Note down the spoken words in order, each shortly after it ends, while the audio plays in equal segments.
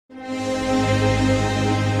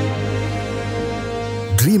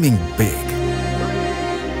dreaming big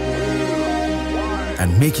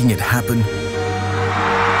and making it happen,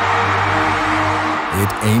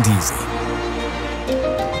 it ain't easy.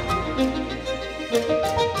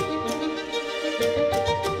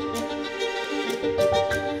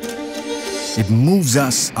 It moves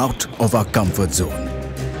us out of our comfort zone,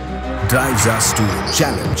 drives us to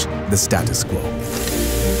challenge the status quo,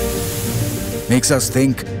 makes us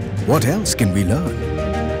think, what else can we learn?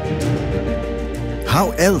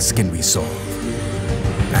 How else can we solve?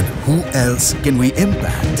 And who else can we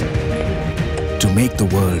impact to make the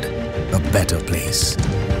world a better place?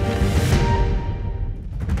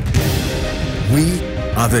 We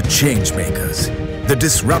are the changemakers, the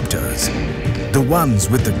disruptors, the ones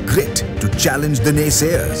with the grit to challenge the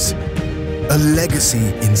naysayers. A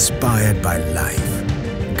legacy inspired by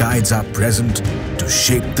life guides our present to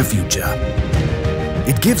shape the future.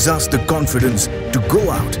 It gives us the confidence to go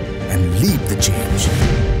out and lead the change.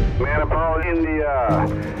 Manipal, India,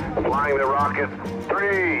 flying the rocket.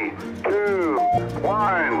 3, 2,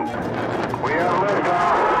 1. We have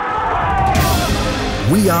liftoff.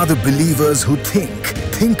 We are the believers who think,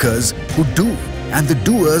 thinkers who do, and the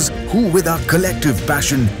doers who, with our collective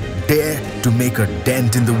passion, dare to make a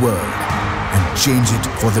dent in the world and change it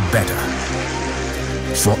for the better,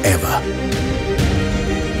 forever.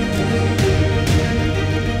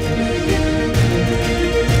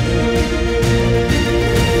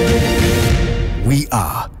 We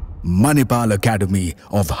are Manipal Academy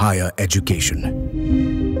of Higher Education.